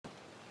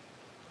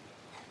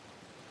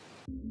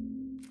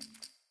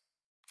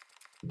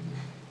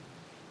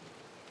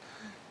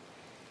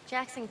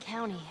Jackson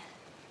County.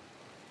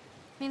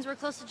 Means we're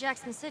close to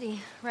Jackson City,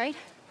 right?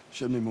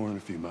 Shouldn't be more than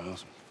a few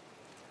miles.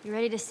 You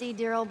ready to see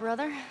dear old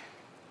brother?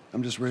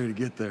 I'm just ready to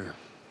get there.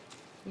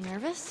 You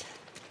nervous?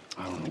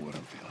 I don't know what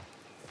I'm feeling.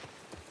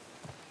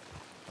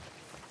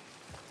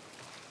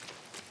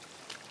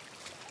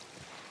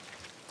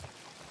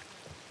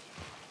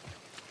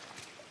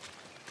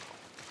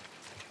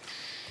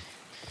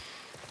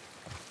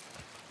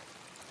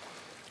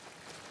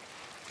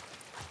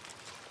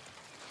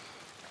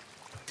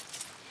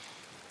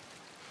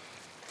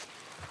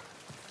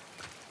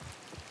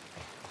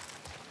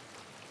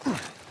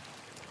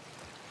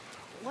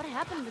 What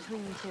happened between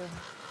you two?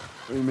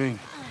 What do you mean?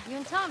 You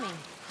and Tommy.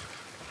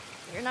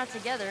 You're not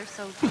together,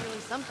 so clearly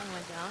something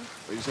went down.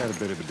 We just had a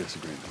bit of a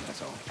disagreement,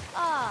 that's all.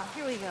 Ah,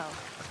 here we go.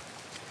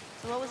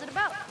 So what was it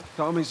about?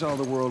 Tommy saw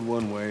the world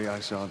one way, I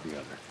saw it the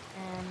other.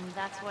 And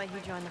that's why he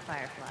joined the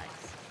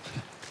Fireflies.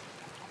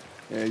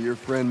 Yeah, your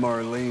friend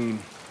Marlene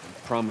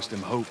promised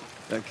him hope.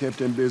 That kept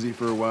him busy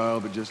for a while,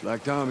 but just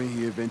like Tommy,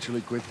 he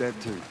eventually quit that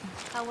too.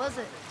 How was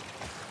it?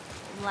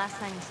 The last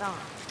time you saw him?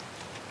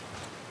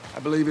 I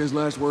believe his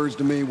last words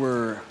to me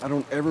were, I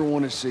don't ever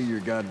want to see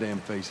your goddamn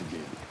face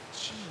again.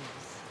 Jeez.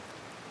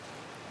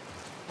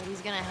 But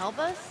he's gonna help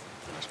us?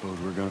 I suppose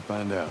we're gonna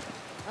find out.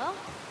 Well,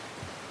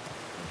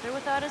 if they're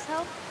without his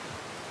help,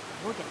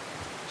 we'll get there.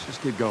 Let's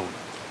just keep going.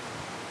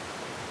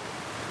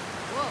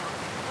 Whoa,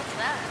 what's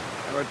that?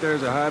 Right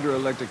there's a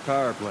hydroelectric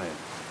power plant.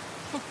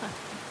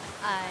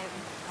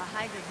 A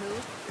hydrant who?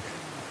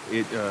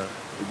 It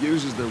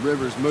uses the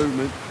river's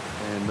movement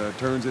and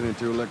turns it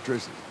into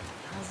electricity.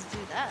 How does it do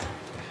that?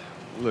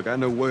 Look, I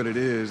know what it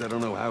is. I don't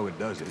know how it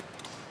does it.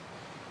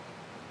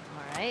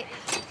 All right.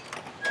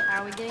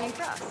 How are we getting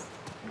across?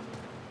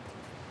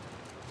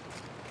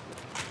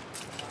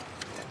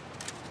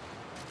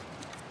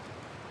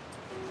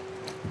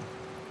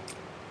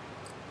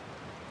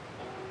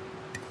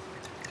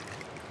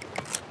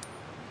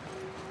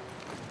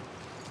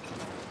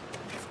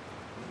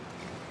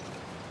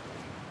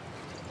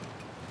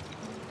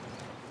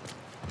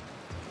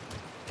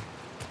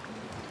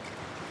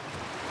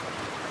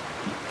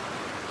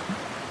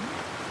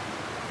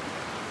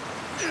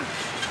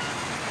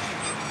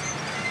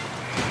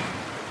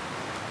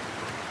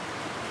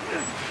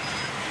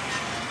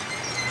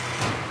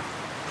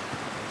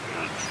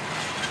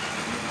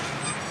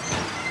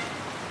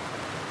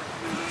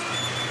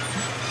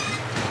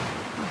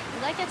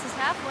 That gets us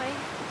halfway.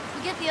 If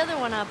we get the other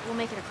one up, we'll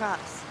make it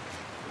across.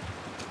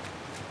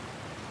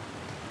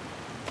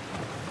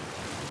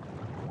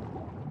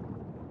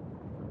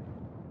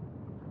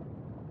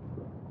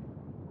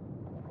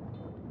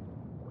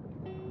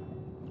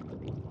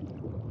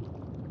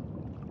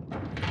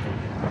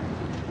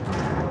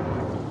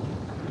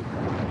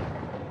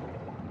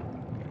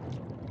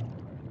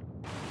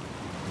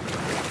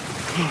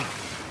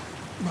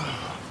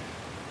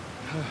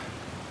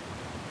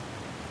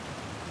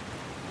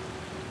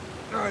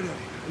 All right, Eddie,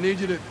 I need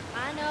you to...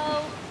 I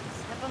know.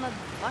 Step on the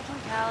fucking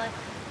pallet.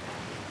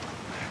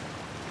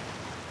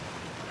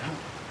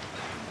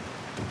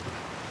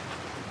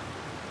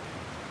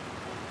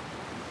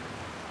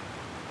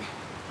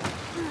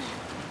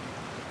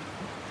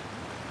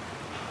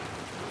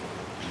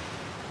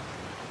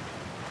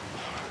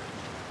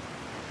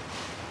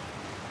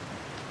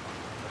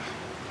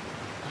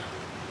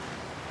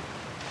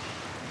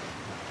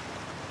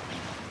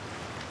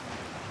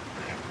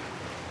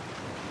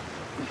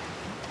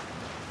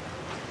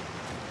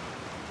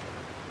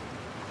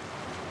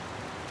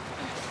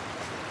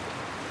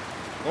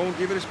 Go on,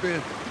 give it a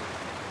spin.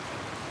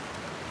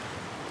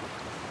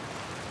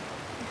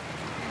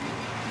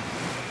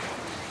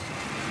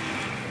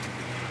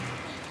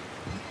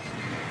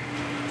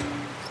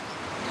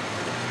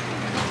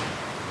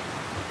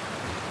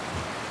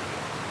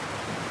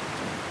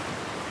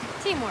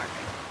 Teamwork.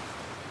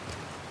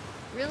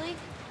 Really?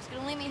 Just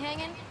gonna leave me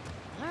hanging?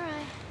 All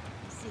right.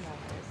 Let's see how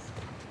it is.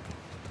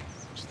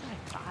 Just thought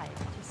I'd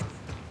 5. Jesus.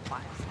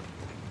 5.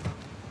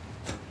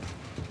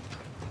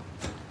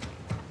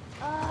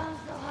 Oh, I'm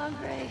so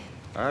hungry.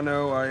 I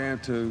know, I am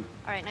too.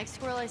 All right, next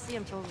squirrel I see,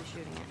 I'm totally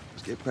shooting it.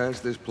 Let's get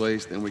past this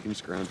place, then we can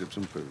scrounge up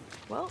some food.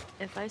 Well,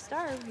 if I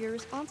starve, you're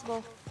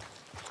responsible.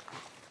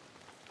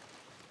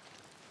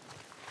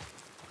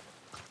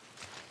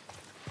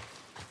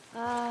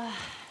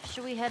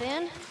 Should we head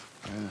in?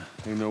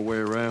 Ain't no way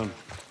around.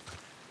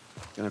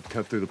 Gonna have to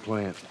cut through the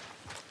plant.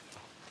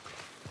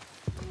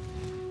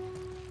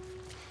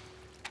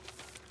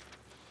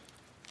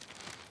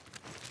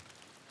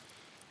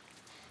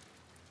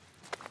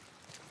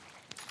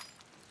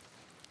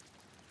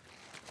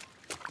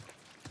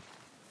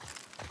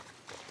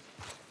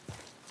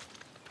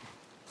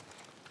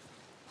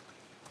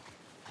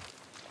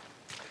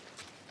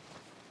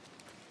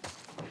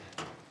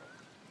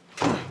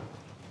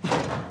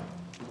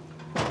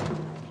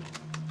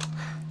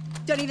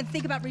 Don't even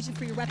think about reaching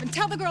for your weapon.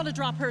 Tell the girl to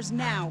drop hers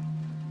now.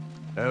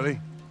 Ellie?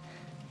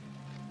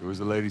 Do as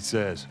the lady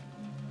says.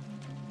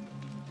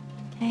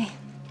 Okay.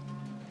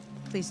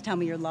 Please tell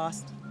me you're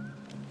lost.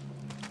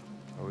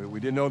 Oh, we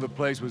didn't know the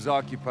place was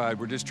occupied.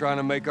 We're just trying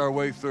to make our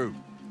way through.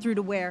 Through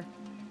to where?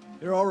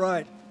 They're all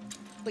right.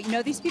 But you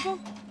know these people?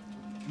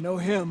 Know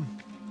him.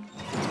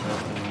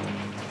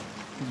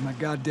 He's my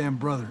goddamn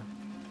brother.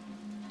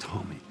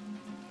 Tommy.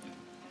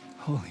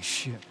 Holy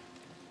shit.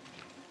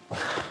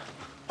 How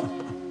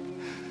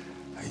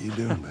you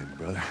doing, baby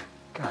brother?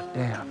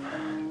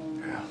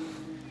 Goddamn. Yeah.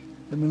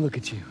 Let me look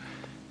at you.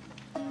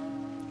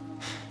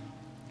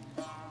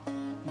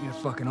 You get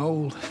fucking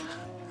old.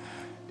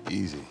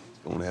 Easy. It's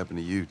gonna happen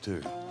to you,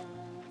 too.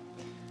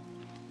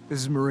 This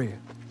is Maria.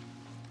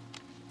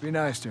 Be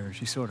nice to her.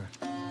 She sort of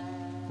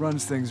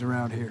runs things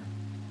around here.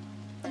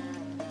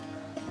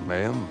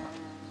 Ma'am,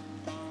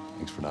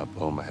 thanks for not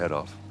blowing my head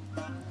off.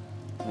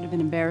 Would have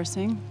been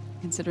embarrassing,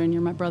 considering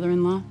you're my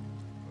brother-in-law.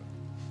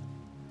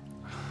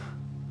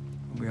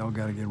 We all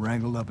gotta get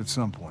wrangled up at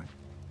some point.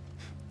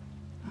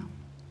 Oh.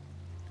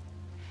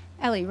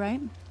 Ellie,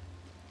 right?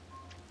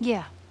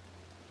 Yeah.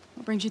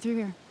 What brings you through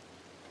here?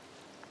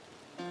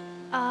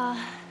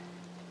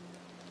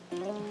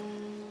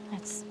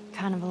 That's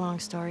kind of a long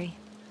story.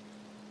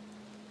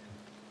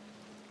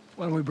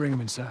 Why don't we bring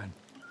him inside?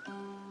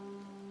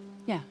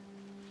 Yeah.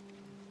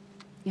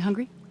 You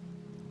hungry?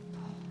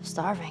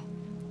 Starving.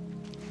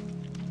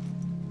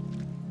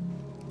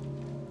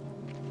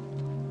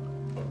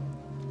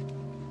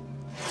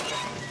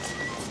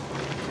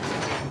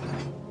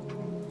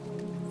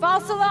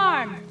 False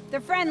alarm!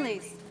 They're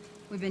friendlies.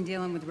 We've been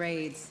dealing with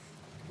raids.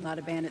 A lot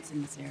of bandits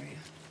in this area.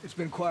 It's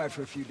been quiet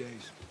for a few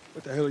days.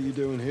 What the hell are you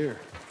doing here?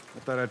 I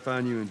thought I'd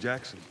find you in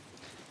Jackson.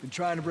 Been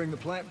trying to bring the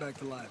plant back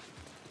to life.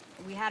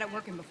 We had it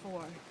working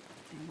before,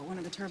 but one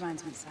of the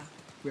turbines went south.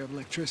 We have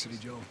electricity,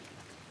 Joe.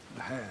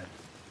 I had.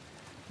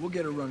 We'll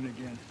get her running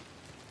again.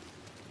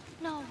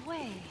 No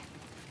way.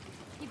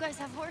 You guys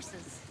have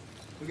horses.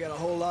 We got a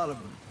whole lot of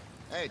them.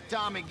 Hey,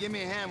 Tommy, give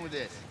me a hand with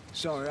this.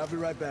 Sorry, I'll be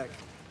right back.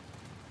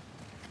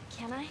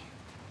 Can I?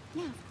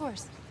 Yeah, of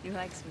course. He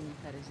likes when you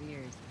cut his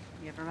ears.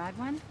 You ever ride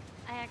one?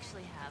 I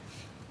actually have.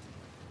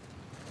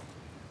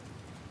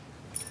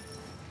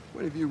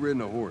 When have you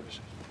ridden a horse?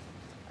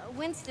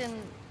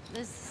 Winston,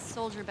 this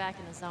soldier back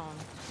in the zone,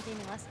 he gave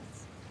me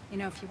lessons. You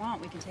know, if you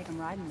want, we can take him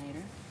riding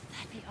later.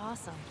 That'd be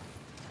awesome.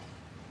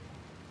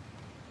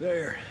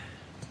 There.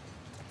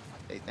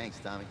 Hey, thanks,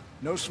 Tommy.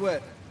 No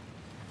sweat.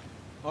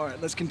 All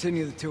right, let's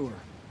continue the tour.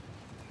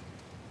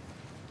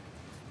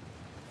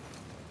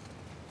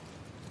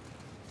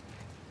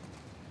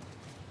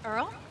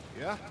 Earl?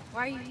 Yeah?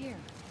 Why are you here?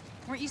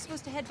 Weren't you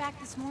supposed to head back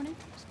this morning?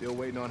 Still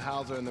waiting on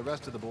Hauser and the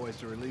rest of the boys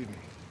to relieve me.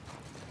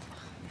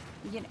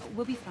 You know,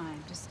 we'll be fine.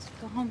 Just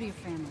go home to your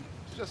family.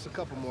 It's just a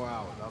couple more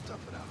hours. I'll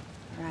tough it out.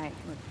 All right,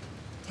 look,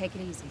 take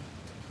it easy.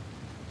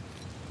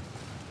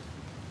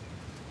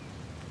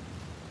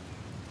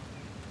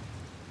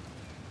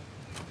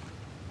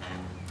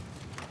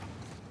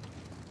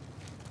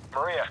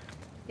 Maria,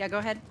 Yeah, go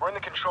ahead. we're in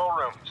the control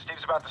room.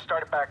 Steve's about to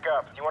start it back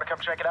up. You want to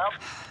come check it out?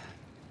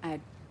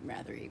 I'd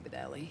rather eat with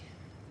Ellie.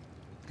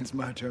 It's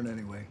my turn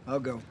anyway. I'll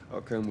go.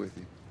 I'll come with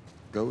you.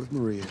 Go with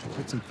Maria.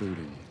 Put some food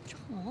in you.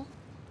 Joel?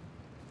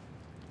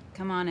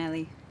 Come on,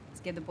 Ellie.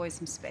 Let's give the boys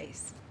some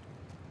space.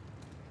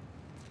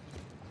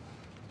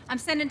 I'm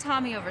sending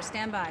Tommy over.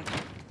 Stand by.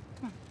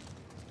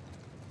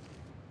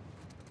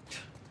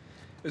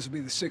 This will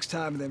be the 6th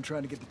time of them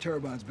trying to get the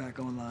turbines back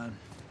online.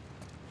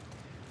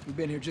 We've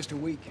been here just a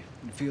week,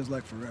 and it feels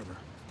like forever.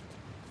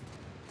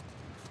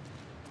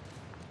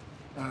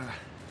 I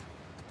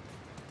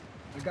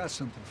got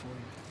something for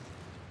you.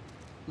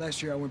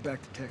 Last year I went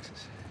back to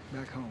Texas,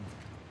 back home.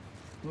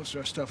 Most of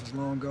our stuff is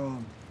long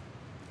gone.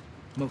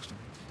 Most of it.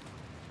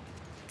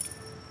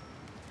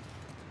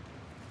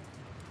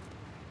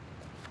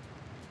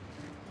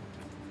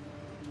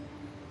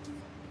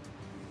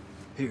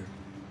 Here.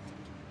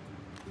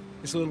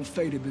 It's a little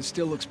faded, but it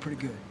still looks pretty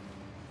good.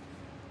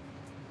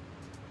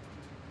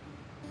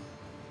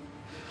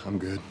 I'm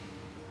good.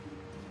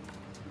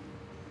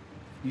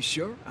 You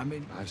sure? I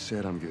mean... I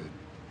said I'm good.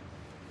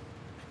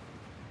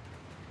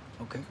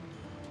 Okay.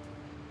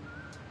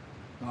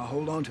 I'll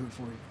hold on to it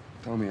for you.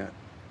 Tommy,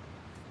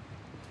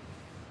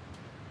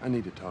 I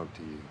need to talk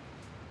to you.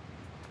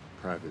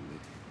 Privately.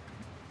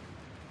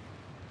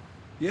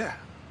 Yeah,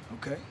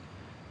 okay.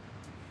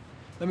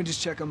 Let me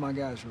just check on my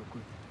guys real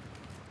quick.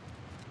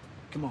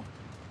 Come on.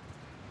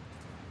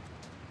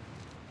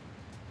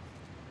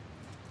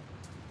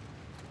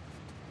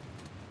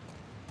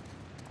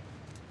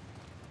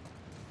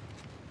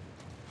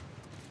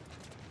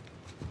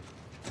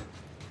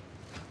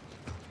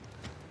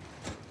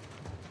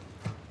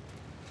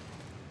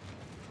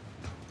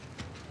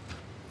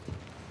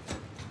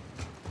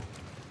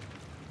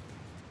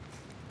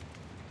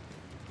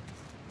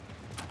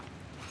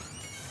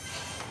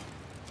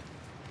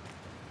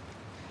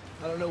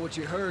 I don't know what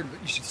you heard, but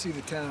you should see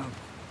the town.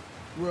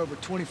 We're over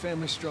 20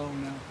 families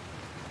strong now.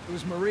 It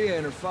was Maria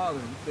and her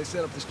father. They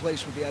set up this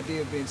place with the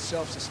idea of being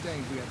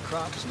self-sustained. We had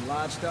crops and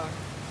livestock.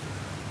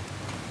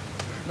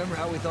 Remember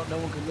how we thought no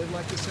one could live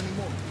like this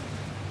anymore?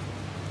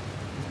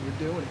 We're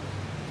doing it.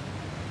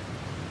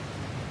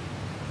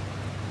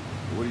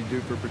 What do you do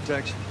for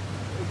protection?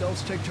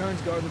 Adults take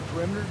turns guarding the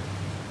perimeter.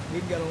 We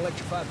even got an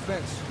electrified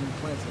fence when the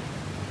plants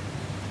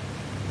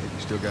are. You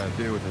still gotta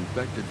deal with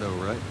infected though,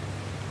 right?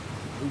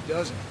 Who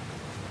doesn't?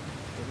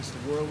 But it's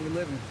the world we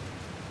live in.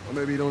 Well,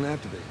 maybe you don't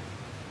have to be.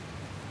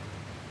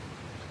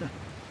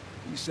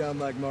 You sound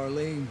like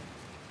Marlene.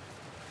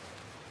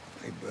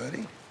 Hey,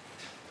 buddy.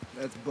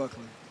 That's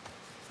Buckley.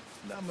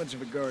 Not much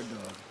of a guard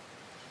dog.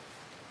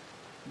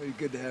 But he's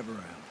good to have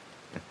around.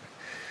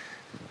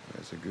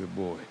 That's a good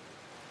boy.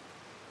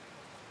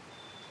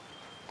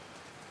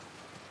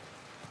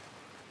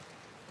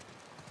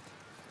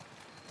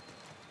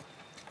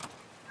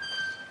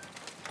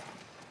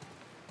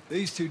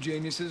 These two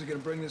geniuses are gonna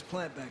bring this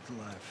plant back to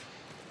life.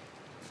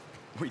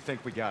 We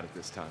think we got it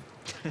this time.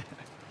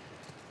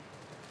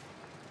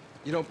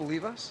 You don't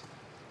believe us?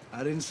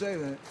 I didn't say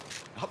that.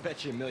 I'll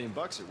bet you $1 million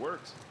it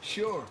works.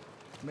 Sure.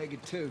 Make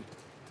it two.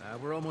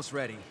 We're almost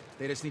ready.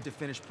 They just need to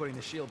finish putting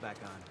the shield back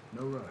on.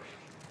 No rush.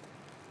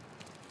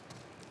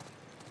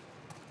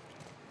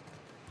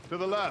 To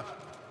the left.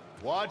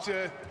 Watch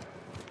it.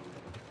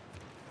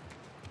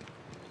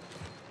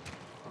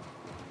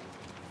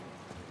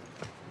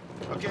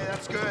 Okay,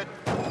 that's good.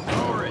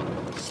 Lower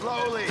it.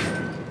 Slowly.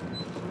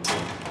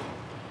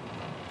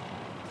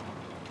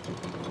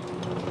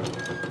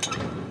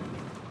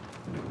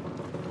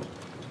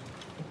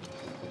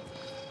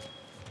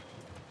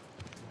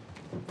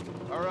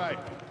 All right.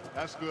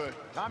 That's good.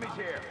 Tommy's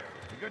here.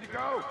 You good to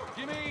go?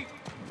 Give me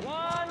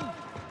 1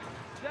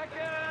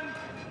 second.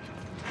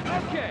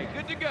 Okay,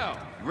 good to go.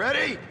 You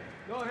ready?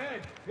 Go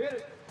ahead. Hit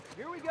it.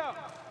 Here we go.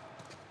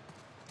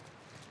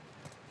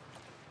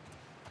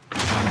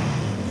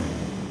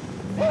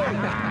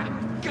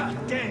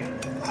 God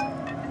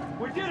damn.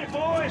 We did it,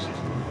 boys.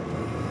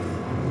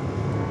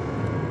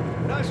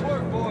 Nice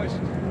work, boys.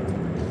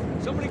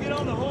 Somebody get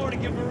on the horn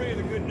and give Maria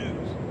the good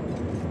news.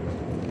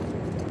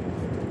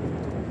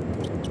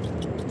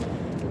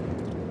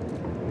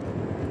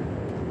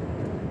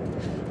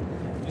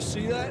 You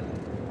see that?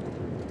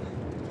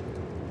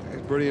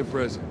 That's pretty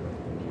impressive.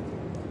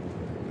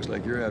 Looks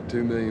like you're out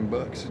 $2 million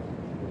bucks.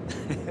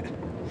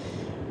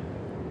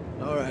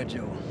 All right,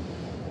 Joel.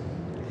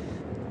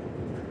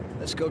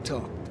 Let's go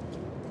talk.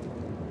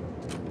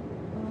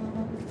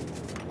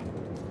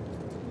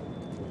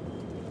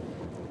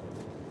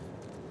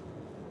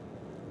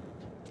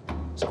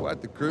 It's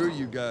quite the crew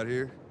you got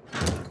here.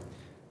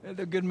 Yeah,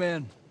 they're good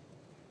men.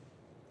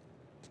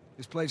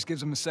 This place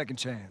gives them a second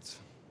chance.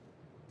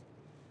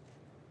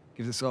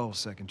 Gives us all a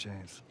second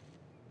chance.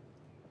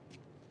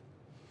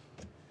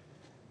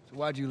 So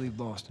why'd you leave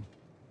Boston?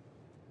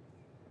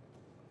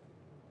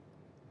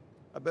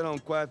 I've been on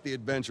quite the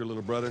adventure,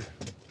 little brother.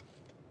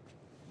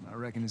 I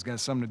reckon it's got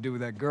something to do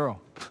with that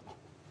girl.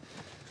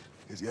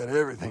 It's got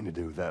everything to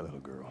do with that little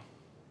girl.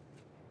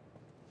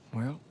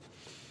 Well,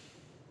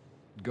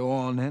 go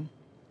on then.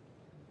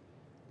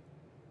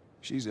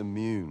 She's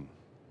immune.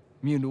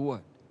 Immune to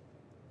what?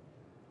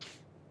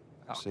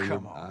 I've Oh, seen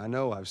come her, on. I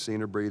know I've seen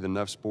her breathe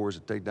enough spores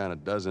to take down a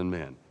dozen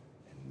men.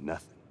 And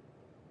nothing.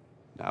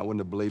 Now, I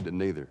wouldn't have believed it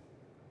neither.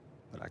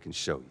 But I can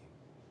show you.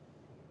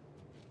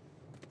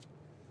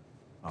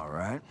 All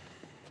right.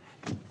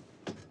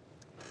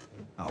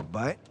 I'll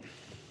bite.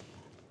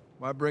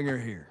 Why bring her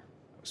here?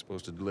 I was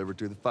supposed to deliver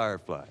to the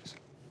Fireflies.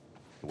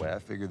 The way I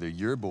figure they're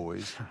your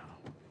boys.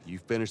 You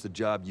finish the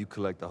job, you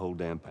collect the whole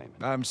damn payment.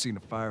 I haven't seen a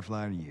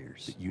Firefly in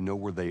years. You know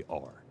where they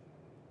are.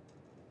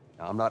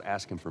 Now, I'm not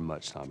asking for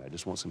much, Tommy. I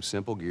just want some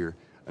simple gear,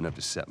 enough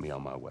to set me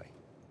on my way.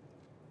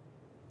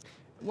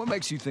 What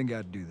makes you think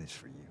I'd do this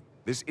for you?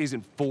 This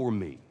isn't for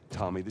me,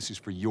 Tommy. This is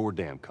for your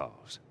damn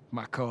cause.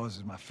 My cause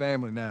is my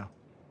family now.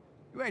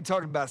 You ain't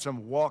talking about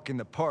some walk in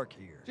the park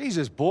here.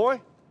 Jesus,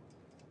 boy.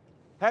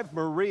 Have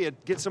Maria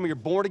get some of your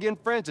born-again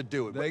friends to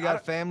do it. They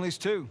got families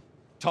too.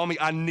 Tommy,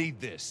 I need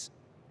this.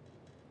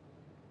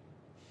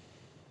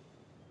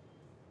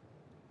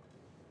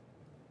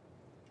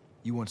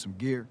 You want some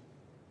gear?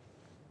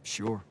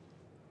 Sure.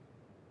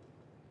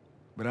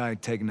 But I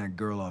ain't taking that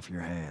girl off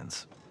your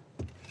hands.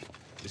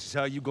 This is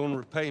how you gonna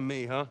repay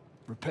me, huh?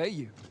 Repay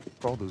you?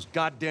 For all those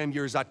goddamn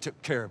years I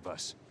took care of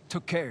us.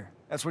 Took care.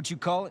 That's what you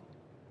call it?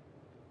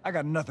 I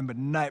got nothing but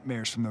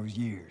nightmares from those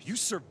years. You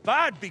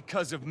survived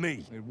because of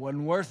me. It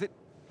wasn't worth it.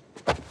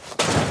 I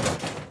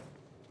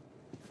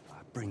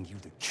bring you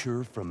the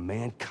cure from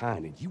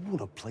mankind, and you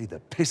wanna play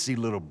the pissy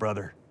little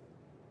brother.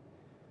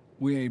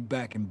 We ain't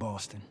back in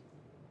Boston.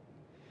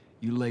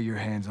 You lay your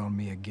hands on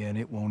me again,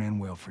 it won't end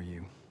well for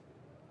you.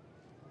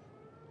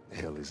 The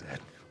hell is that?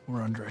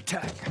 We're under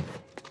attack.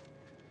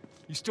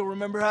 You still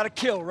remember how to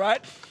kill,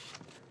 right?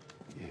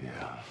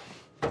 Yeah.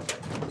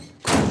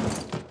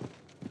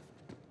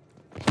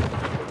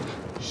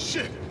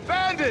 Shit!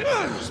 Bandit!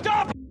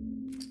 Stop!